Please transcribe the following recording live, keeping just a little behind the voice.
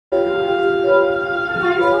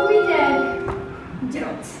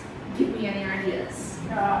Don't give me any ideas.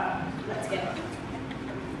 Let's go.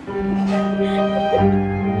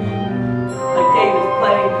 A game is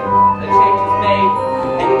played, a change is made,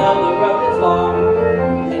 and though the road is long,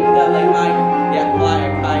 and though they might yet fly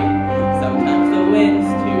a kite, sometimes the wind's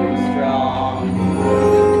too strong.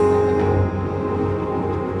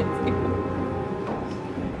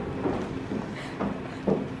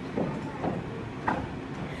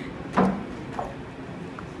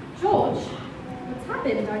 George, what's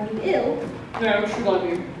happened? Are you ill? No, should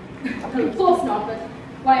I be? Well, of course not, but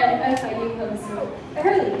why on earth are you home so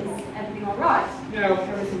early? Is everything all right? No,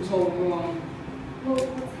 everything's all wrong. Well,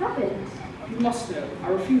 what's happened? You must know, I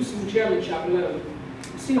refused some German chap alone.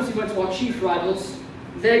 It seems he went to our chief rivals.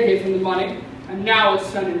 They gave him the money, and now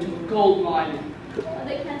it's turned into a gold mine. Well,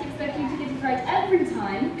 they can't expect you to get it right every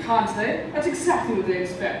time. Can't they? That's exactly what they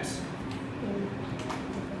expect.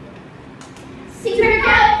 Secret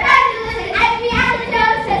code, fabulous, every other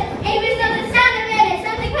notice. If it's not the sound of it, it's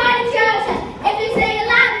something quite atrocious. If you say it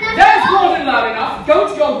loud enough, That's more than loud enough. Go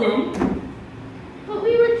to your room. But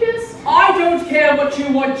we were just... I don't care what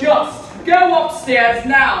you want, just go upstairs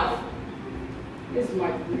now. Here's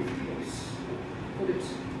my briefcase. Put it.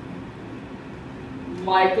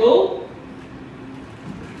 Michael.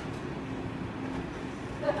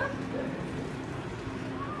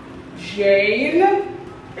 Jane.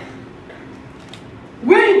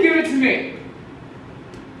 Will you give it to me?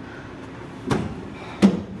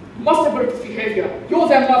 You must have heard this behavior. You're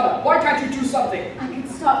their mother. Why can't you do something? I could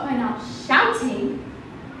start by not shouting.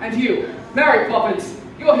 And you, Mary Poppins,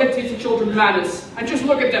 you're here teaching children manners. And just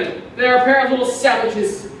look at them. They're a pair of little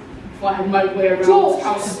savages. If I had my way around this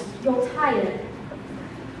house. You're tired.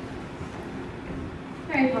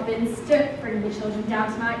 Mary Poppins, don't bring the children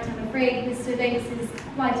down tonight. I'm afraid Mr. Banks is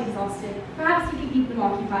quite exhausted. Perhaps you could keep them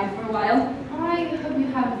occupied for a while. I hope you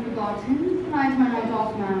haven't forgotten. Tonight's my night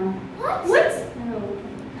off now. what? What? No,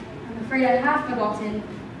 I'm afraid I have forgotten.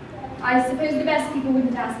 I suppose the best people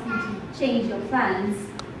wouldn't ask you to change your plans.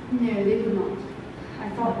 No, they would not. I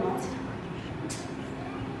thought not.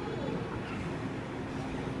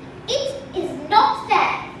 It is not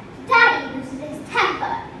fair. Daddy loses his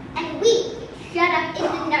temper, and we shut up in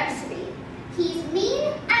the nursery. He's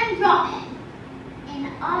mean and rotten, and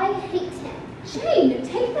I hate him. Jane,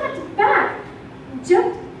 take that back.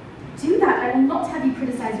 Don't do that. I will not have you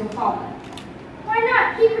criticize your father. Why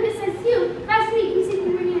not? He criticized you. Last week he said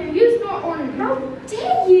you were neither used nor ornery. How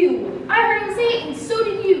dare you? I heard him say it, and so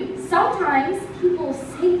did you. Sometimes people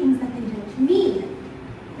say things that they don't mean.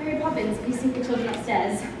 Mary Poppins, please take the children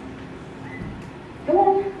upstairs. Go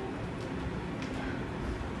on.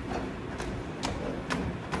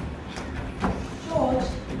 George,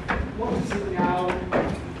 What is it now?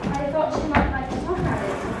 I thought she might like to talk about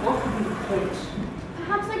it. What can you point?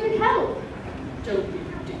 Perhaps I could help. Don't be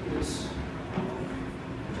ridiculous.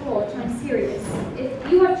 George, I'm serious.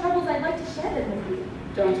 If you have troubles, I'd like to share them with you.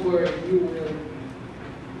 Don't worry, you will.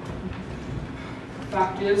 The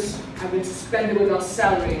fact is, I've been suspended without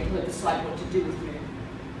salary until I decide what to do with me.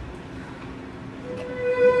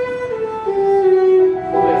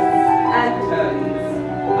 Twists and turns,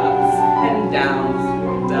 ups and downs,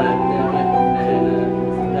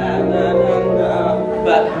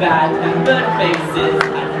 but bad tempered faces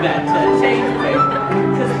and bad